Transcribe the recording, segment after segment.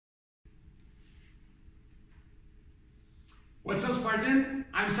What's up, Spartan?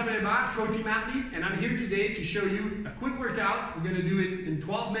 I'm Tabata, pro team athlete, and I'm here today to show you a quick workout. We're going to do it in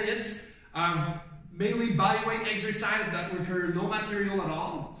 12 minutes of mainly bodyweight exercise that require no material at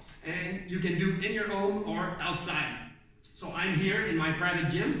all, and you can do in your home or outside. So I'm here in my private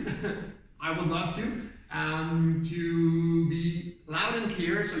gym. I would love to be loud and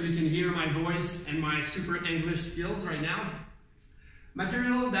clear so you can hear my voice and my super English skills right now.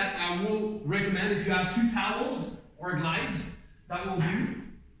 Material that I will recommend if you have 2 towels or glides, that will do.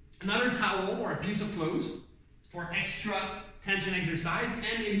 Another towel or a piece of clothes for extra tension exercise,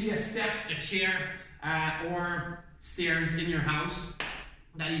 and maybe a step, a chair, or stairs in your house.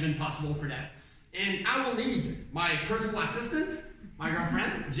 Not even possible for that. And I will need my personal assistant, my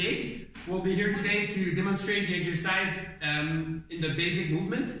girlfriend, Jade, will be here today to demonstrate the exercise in the basic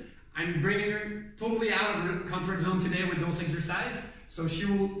movement. I'm bringing her totally out of her comfort zone today with those exercises. So she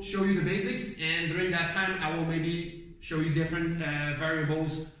will show you the basics, and during that time I will maybe show you different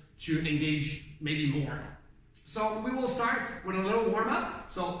variables to engage maybe more. So we will start with a little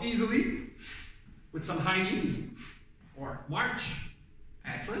warm-up. So easily, with some high knees, or march.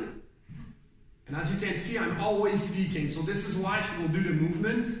 Excellent. And as you can see, I'm always speaking. So this is why she will do the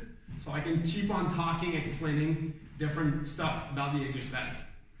movement, so I can keep on talking, explaining different stuff about the exercise.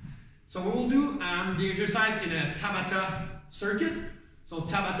 So we will do the exercise in a Tabata circuit. So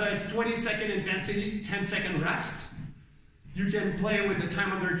Tabata, it's 20-second intensity, 10-second rest. You can play with the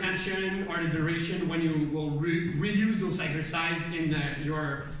time under tension or the duration when you will reuse those exercises in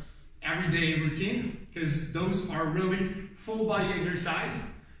your everyday routine, because those are really full body exercise.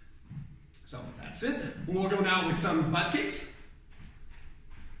 So that's it. We'll go now with some butt kicks.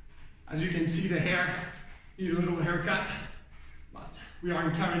 As you can see, the hair, need a little haircut, but we are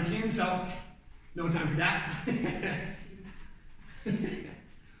in quarantine, so no time for that.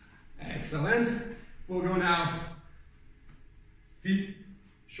 Excellent. We'll go now feet,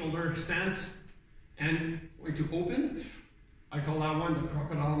 shoulder stance, and going to open. I call that one the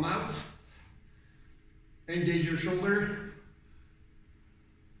crocodile mouth. Engage your shoulder,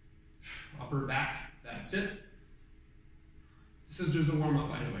 upper back, that's it. This is just a warm-up,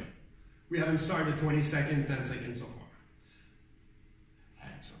 by the way. We haven't started 20 seconds, 10 seconds so far.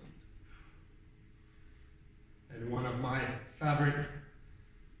 Excellent. And one of my favorite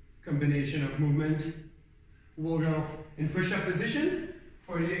combination of movement, we'll go in push-up position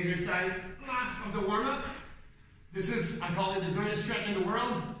for the exercise last of the warm-up. This is, I call it the greatest stretch in the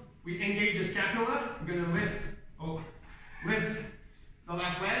world. We engage the scapula. We're going to lift the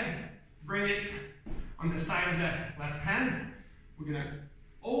left leg, bring it on the side of the left hand. We're going to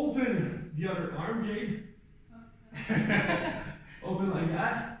open the other arm, Jade. Open like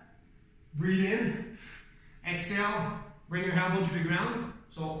that. Breathe in. Exhale. Bring your elbow to the ground.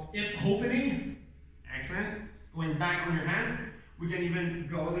 So hip opening. Excellent. Going back on your hand. We can even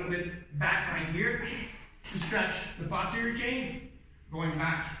go a little bit back right here to stretch the posterior chain. Going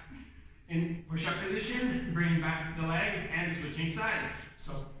back in push-up position, bringing back the leg and switching side.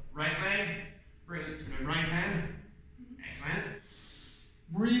 So right leg, bring it to the right hand. Excellent.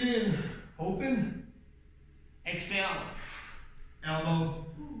 Breathe in, open. Exhale. Elbow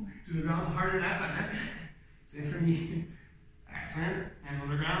to the ground. Harder that side, right? Same for me. Excellent. Hand on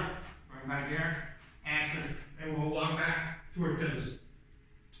the ground. Going back there. Excellent. And we'll walk back to our toes.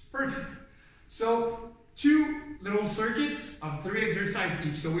 Perfect. So 2 little circuits of 3 exercises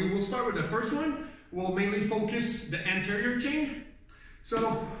each. So we will start with the first one. We'll mainly focus the anterior chain.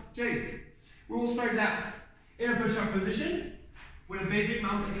 So Jake, we will start that in a push-up position with a basic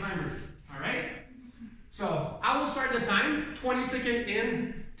mountain climbers. All right? So I will start the time, 20 seconds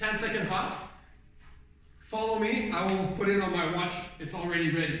in, 10 seconds off. Follow me. I will put it on my watch. It's already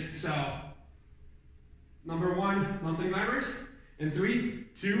ready. So number 1, mountain climbers. In 3,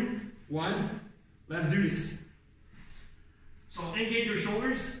 2, 1. Let's do this. So engage your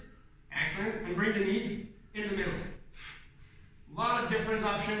shoulders. Excellent. And bring the knees in the middle. A lot of different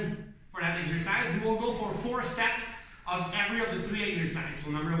options for that exercise. We will go for 4 sets of every of the 3 exercises.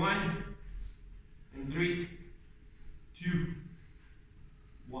 So number 1, and 3, 2,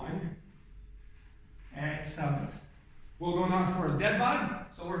 1. Excellent. We'll go now for a dead bug.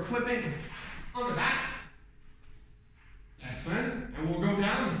 So we're flipping on the back. Excellent. And we'll go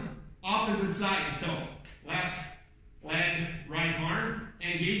down opposite side. So left leg, right arm.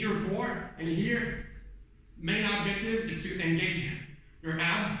 Engage your core. And here, main objective is to engage your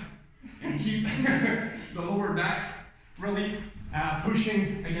abs and keep the lower back really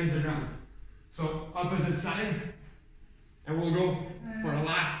pushing against the ground. So opposite side. And we'll go for the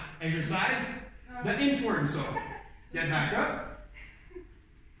last exercise, the inchworm. So get back up.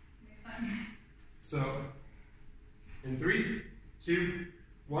 So In 3, 2,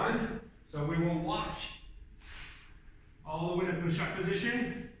 1. So we will walk all the way to push-up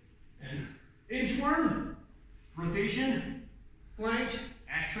position. And inchworm, rotation, plank,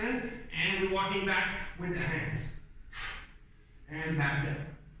 excellent. And we're walking back with the hands. And back down.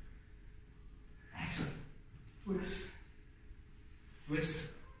 Excellent. Twist, twist,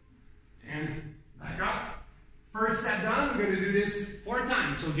 and back up. First set done, we're going to do this 4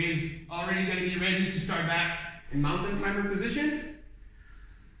 times. So Jay's already going to be ready to start back in mountain climber position.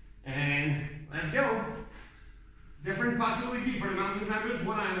 And let's go. Different possibility for the mountain climbers.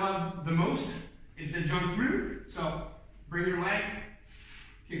 What I love the most is the jump through. So bring your leg,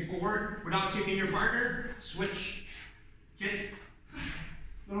 kick forward without kicking your partner. Switch, kick,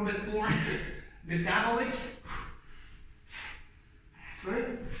 a little bit more. Metabolic.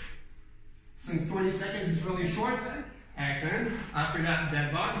 Excellent. Since 20 seconds is really short. Excellent. After that,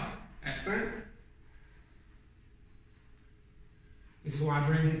 Deadbug. Excellent. This is why I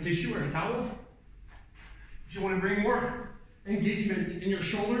bring a tissue or a towel. If you want to bring more engagement in your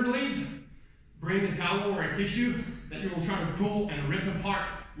shoulder blades, bring a towel or a tissue that you will try to pull and rip apart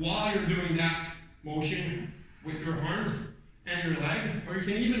while you're doing that motion with your arms and your leg. Or you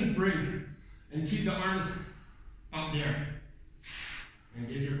can even bring and keep the arms up there.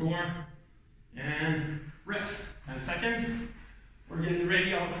 Engage your core and rest. 10 seconds. We're getting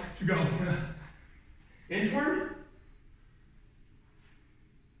ready to go. Inchworm.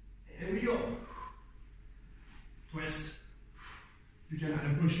 And we go. Twist. You can add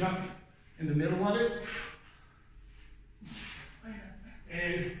a push up in the middle of it.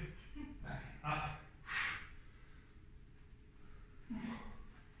 And back up.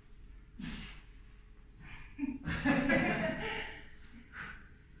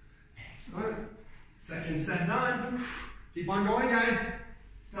 Excellent. Second set done. Keep on going, guys.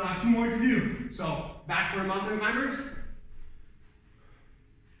 Still have 2 more to do. So back for mountain climbers.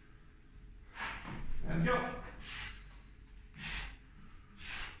 Let's go.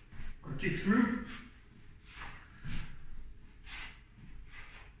 Or kick through.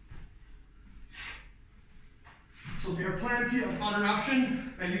 So there are plenty of other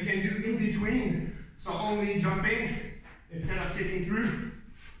options that you can do in between. So only jumping instead of kicking through.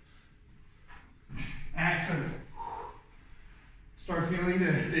 Excellent. Start feeling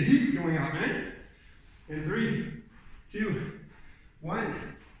the heat going out, man. In 3, 2, 1.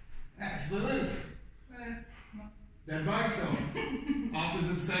 Excellent. Deadbug, so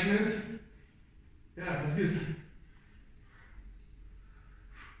opposite segment. Yeah, that's good.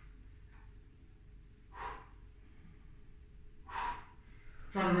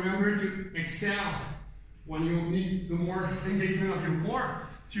 Try to remember to exhale when you need the more engagement of your core.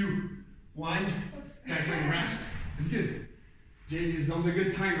 2, 1. Excellent rest. It's good. Jay is on the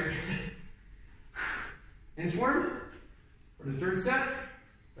good timer. Inchworm for the 3rd set.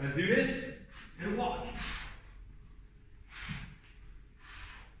 Let's do this and walk.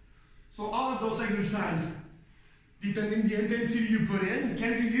 So all of those exercises, depending the intensity you put in,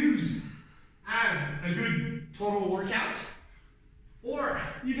 can be used as a good total workout or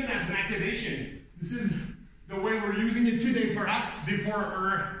even as an activation. This is the way we're using it today for us before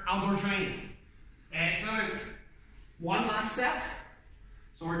our outdoor training. Excellent. 1 last set.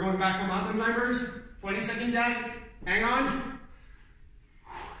 So we're going back for mountain climbers. 20-second guys. Hang on.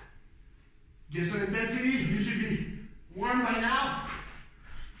 Give some intensity. You should be warm by now.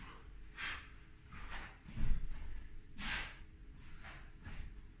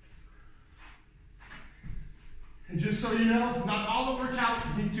 And just so you know, not all the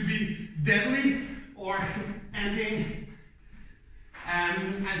workouts need to be deadly or ending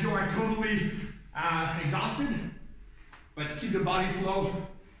as you are totally exhausted, but keep the body flow.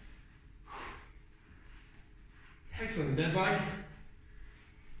 Excellent, Deadbug.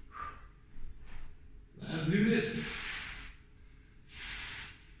 Let's do this.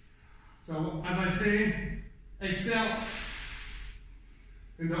 So, as I say, exhale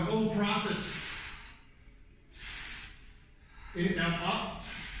in the whole process. Inhale up,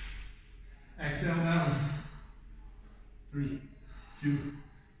 exhale down. 3, 2,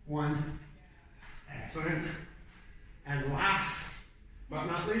 1. Excellent. And last but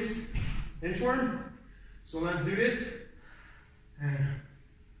not least, inchworm. So let's do this. And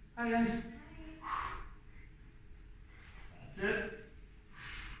hi guys. That's it.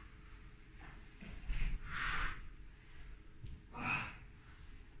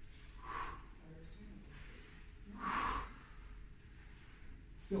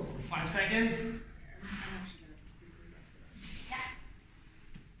 Still for 5 seconds.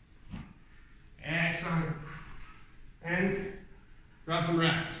 Excellent. And grab some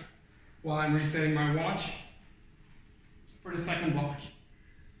rest while I'm resetting my watch. for the second block.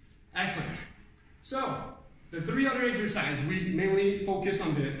 Excellent. So, the three other exercises, we mainly focus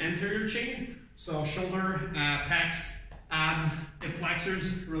on the anterior chain, so shoulder, pecs, abs, hip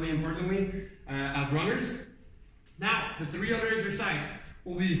flexors, really importantly, as runners. Now, the three other exercises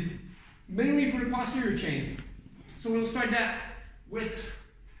will be mainly for the posterior chain. So we'll start that with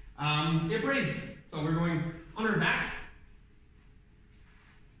hip raise. So we're going on our back.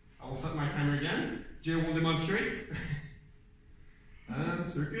 I will set my timer again. Jay will demonstrate.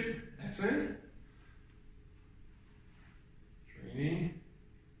 Circuit, excellent. Training,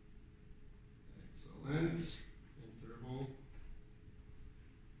 excellent. Interval.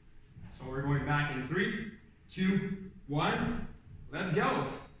 So we're going back in 3, 2, 1. Let's go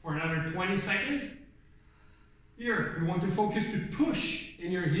for another 20 seconds. Here, we want to focus to push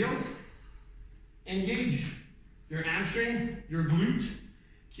in your heels. Engage your hamstring, your glute.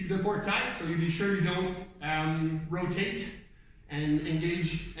 Keep the core tight so you be sure you don't rotate, and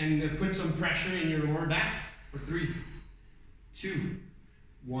engage and put some pressure in your lower back for 3, 2,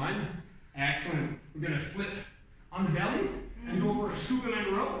 1. Excellent. We're going to flip on the belly and go for a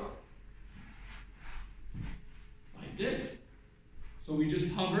Superman row. Like this. So we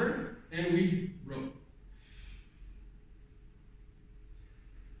just hover and we row.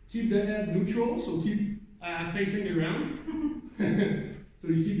 Keep the head neutral, so keep facing the ground. So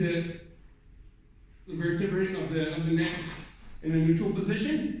you keep the vertebrae of the neck in a neutral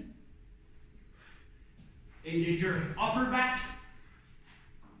position. Engage your upper back.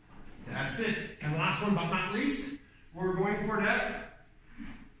 That's it. And last one but not least, we're going for that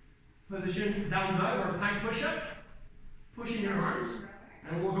position down dog or pike push-up. Pushing your arms.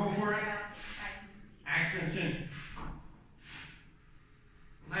 And we'll go for it. Extension.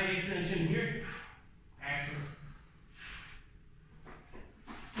 Leg extension here. Excellent.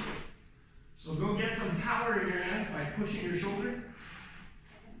 So go get some power in your hands by pushing your shoulder.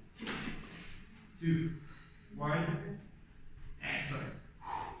 2, 1. Excellent.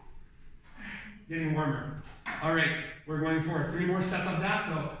 Getting warmer. All right, we're going for 3 more sets of that.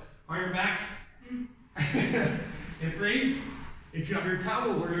 So on your back, hip raise. If you have your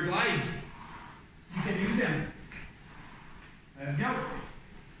towels or your glides, you can use them. Let's go.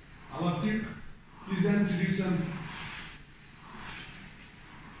 I love to use them to do some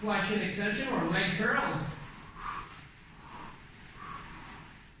flexion extension or leg curls.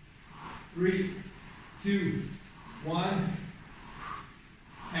 3, 2, 1.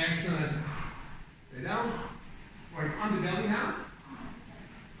 Excellent. Stay down. We're on the belly now.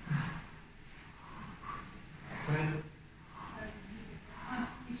 Excellent.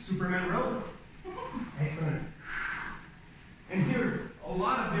 Superman row. Excellent. And here, a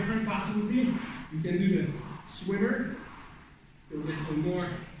lot of different possibilities. You can do the swimmer. You'll get some more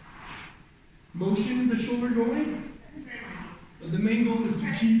motion in the shoulder going. But the main goal is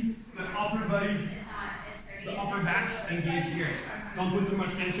to keep the upper body, the upper back engaged here. Don't put too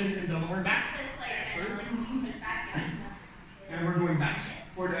much tension in the lower back. Excellent. And we're going back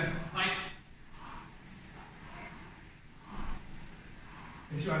for the pike.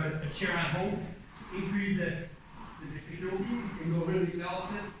 If you have a chair at home, increase the difficulty. You can go really well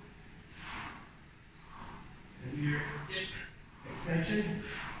sit. And do your hip extension.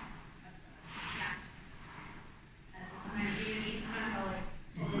 Keep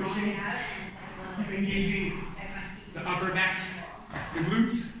pushing. Keep engaging the upper back, the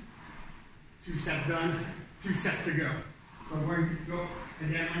glutes. 2 sets done, 2 sets to go. So I'm going to go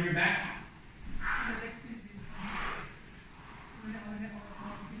again on your back.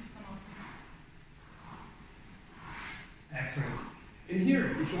 Excellent. And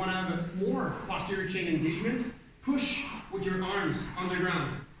here, if you want to have a more posterior chain engagement, push with your arms on the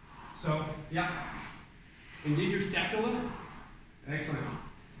ground. So, yeah, engage your scapula. Excellent.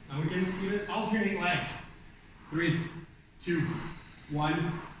 Now we can even alternate legs. 3, 2,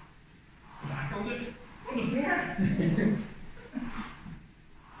 1. Back on the floor.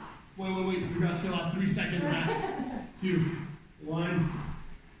 Wait. We got still have 3 seconds rest. 2, 1.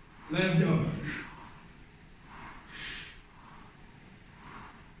 Let's go.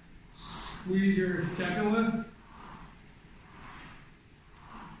 Squeeze your scapula.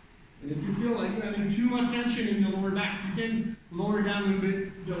 And if you feel like you're having too much tension in the lower back, you can lower down a little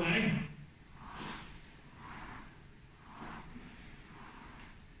bit the leg.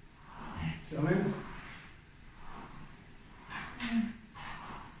 Excellent.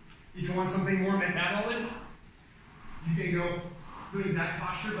 If you want something more metabolic, you can go doing that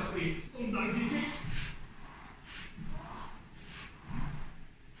posture, but wait, some donkey kicks.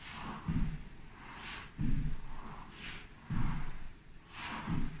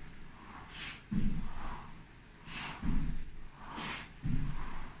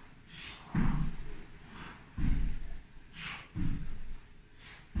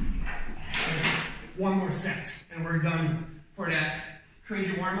 more sets, and we're done for that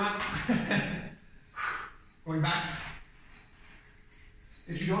crazy warm-up. Going back.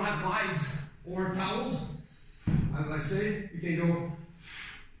 If you don't have glides or towels, as I say, you can go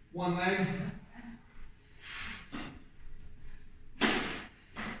one leg.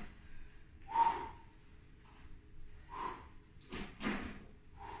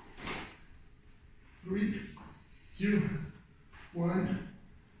 3, 2, 1.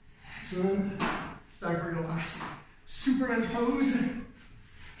 Excellent. Time for your last Superman pose.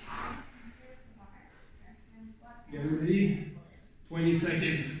 Get ready. 20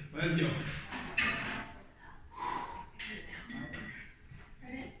 seconds. Let's go.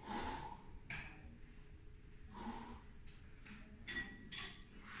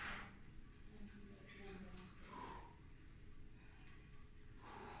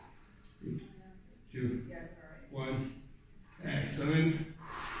 Two, 1. Excellent.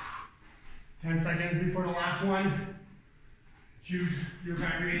 10 seconds before the last one. Choose your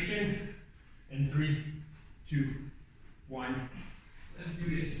variation. In 3, 2, 1. Let's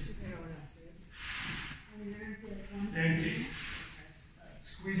do this. Thank you.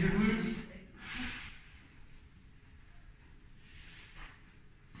 Squeeze your glutes.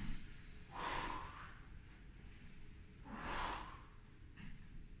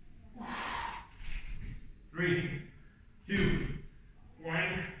 Three, 2,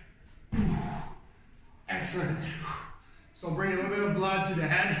 1. Excellent. So bring a little bit of blood to the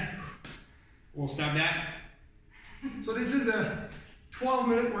head. We'll stop that. So this is a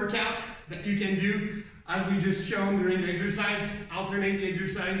 12-minute workout that you can do as we just shown during the exercise. Alternate the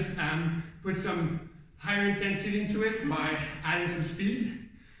exercise, put some higher intensity into it by adding some speed,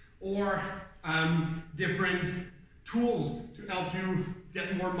 or different tools to help you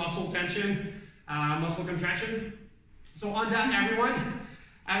get more muscle tension, muscle contraction. So on that, everyone,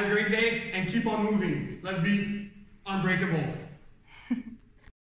 have a great day and keep on moving. Let's be unbreakable.